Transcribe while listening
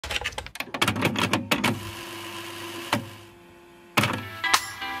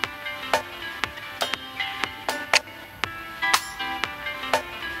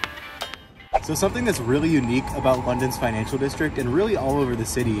So something that's really unique about London's financial district and really all over the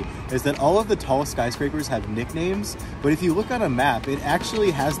city is that all of the tall skyscrapers have nicknames, but if you look on a map, it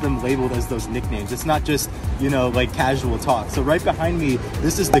actually has them labeled as those nicknames. It's not just, you know, like casual talk. So right behind me,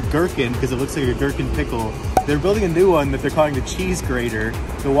 this is the Gherkin because it looks like a gherkin pickle. They're building a new one that they're calling the cheese grater.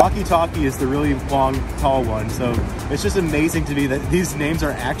 The walkie-talkie is the really long, tall one. So it's just amazing to me that these names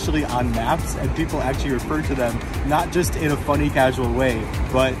are actually on maps and people actually refer to them, not just in a funny, casual way,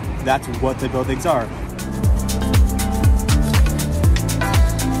 but that's what the buildings are.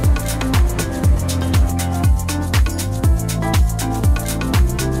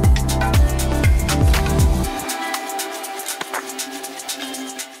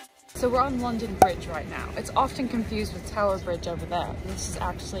 So we're on London Bridge right now. It's often confused with Tower Bridge over there. This is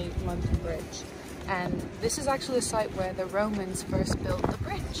actually London Bridge. And this is actually the site where the Romans first built the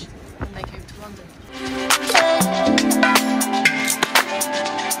bridge when they came to London.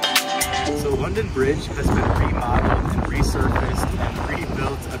 So London Bridge has been remodeled and resurfaced and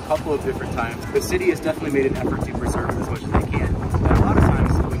rebuilt a couple of different times. The city has definitely made an effort to preserve it as much as they can. And a lot of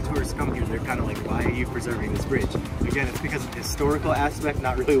times when tourists come here, they're kind of like, why are you preserving this bridge? Again, it's because of the historical aspect,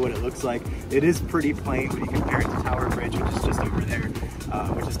 not really what it looks like. It is pretty plain when you compare it to Tower Bridge, which is just over there,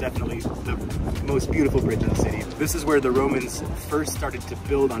 which is definitely the most beautiful bridge in the city. This is where the Romans first started to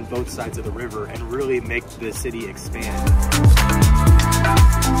build on both sides of the river and really make the city expand.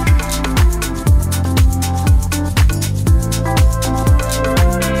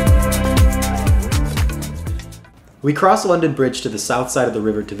 We crossed London Bridge to the south side of the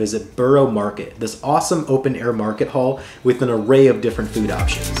river to visit Borough Market, this awesome open-air market hall with an array of different food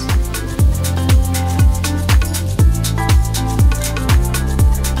options.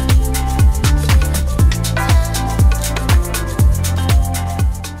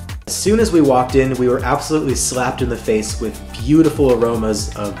 As soon as we walked in, we were absolutely slapped in the face with beautiful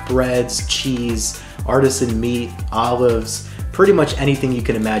aromas of breads, cheese, artisan meat, olives, pretty much anything you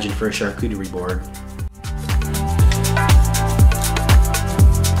can imagine for a charcuterie board.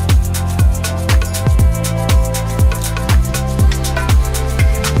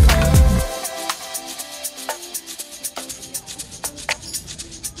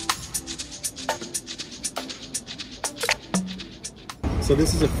 So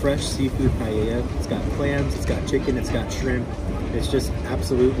this is a fresh seafood paella. It's got clams, it's got chicken, it's got shrimp. It's just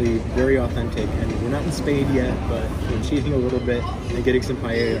absolutely very authentic. And we're not in Spain yet, but we're cheating a little bit and getting some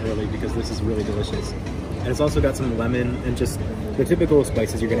paella early because this is really delicious. And it's also got some lemon and just the typical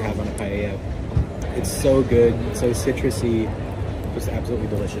spices you're gonna have on a paella. It's so good, so citrusy, just absolutely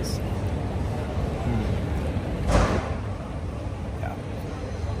delicious. Yeah.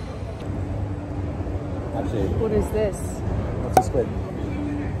 Actually, What is this? what's a squid?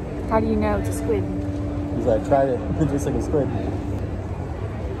 How do you know it's a squid? Because I tried it, it tastes like a squid.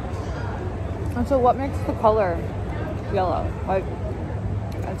 And so what makes the color yellow? Like,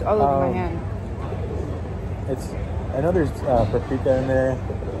 it's all over my hand. I know there's paprika in there.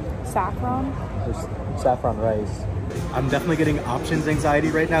 Saffron? There's saffron rice. I'm definitely getting options anxiety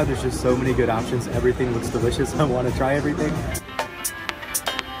right now. There's just so many good options. Everything looks delicious. I want to try everything.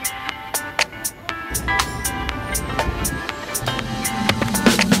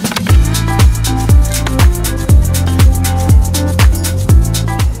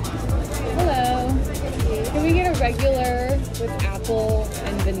 Regular with apple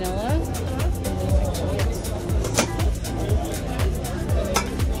and vanilla.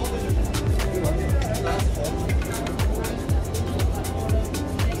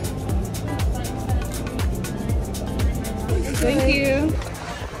 Thank you.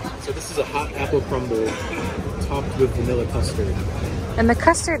 So this is a hot apple crumble topped with vanilla custard. And the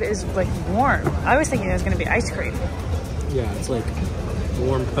custard is like warm. I was thinking it was going to be ice cream. Yeah, it's like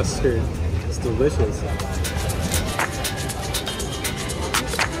warm custard. It's delicious.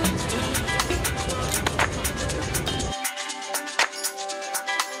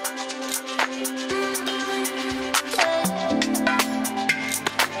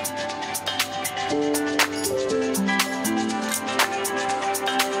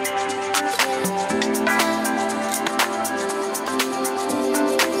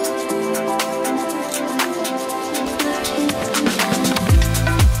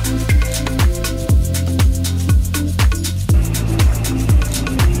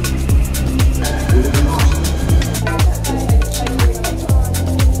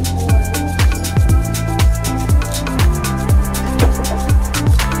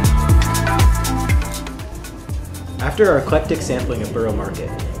 After our eclectic sampling at Borough Market,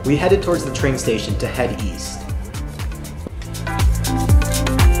 we headed towards the train station to head east.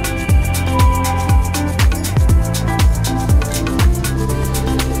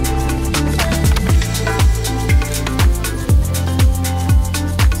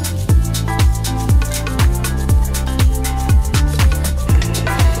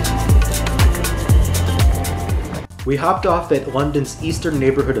 We hopped off at London's eastern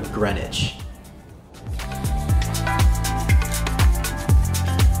neighborhood of Greenwich.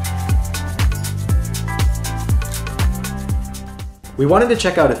 We wanted to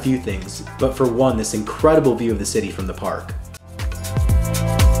check out a few things, but for one, this incredible view of the city from the park.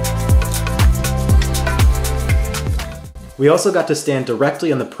 We also got to stand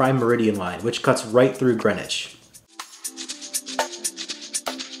directly on the Prime Meridian line, which cuts right through Greenwich.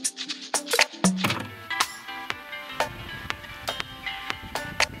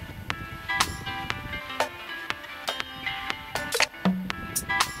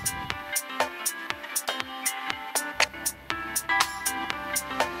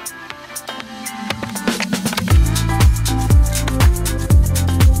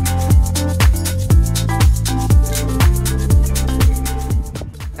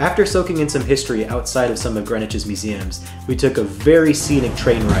 After soaking in some history outside of some of Greenwich's museums, we took a very scenic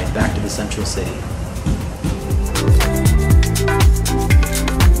train ride back to the central city.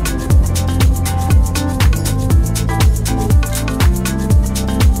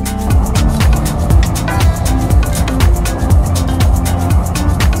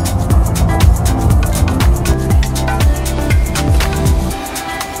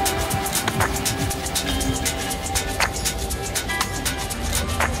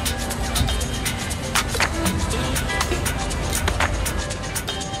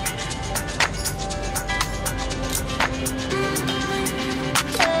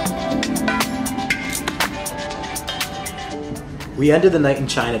 We ended the night in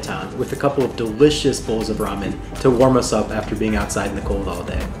Chinatown with a couple of delicious bowls of ramen to warm us up after being outside in the cold all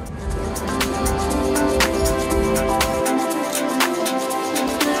day.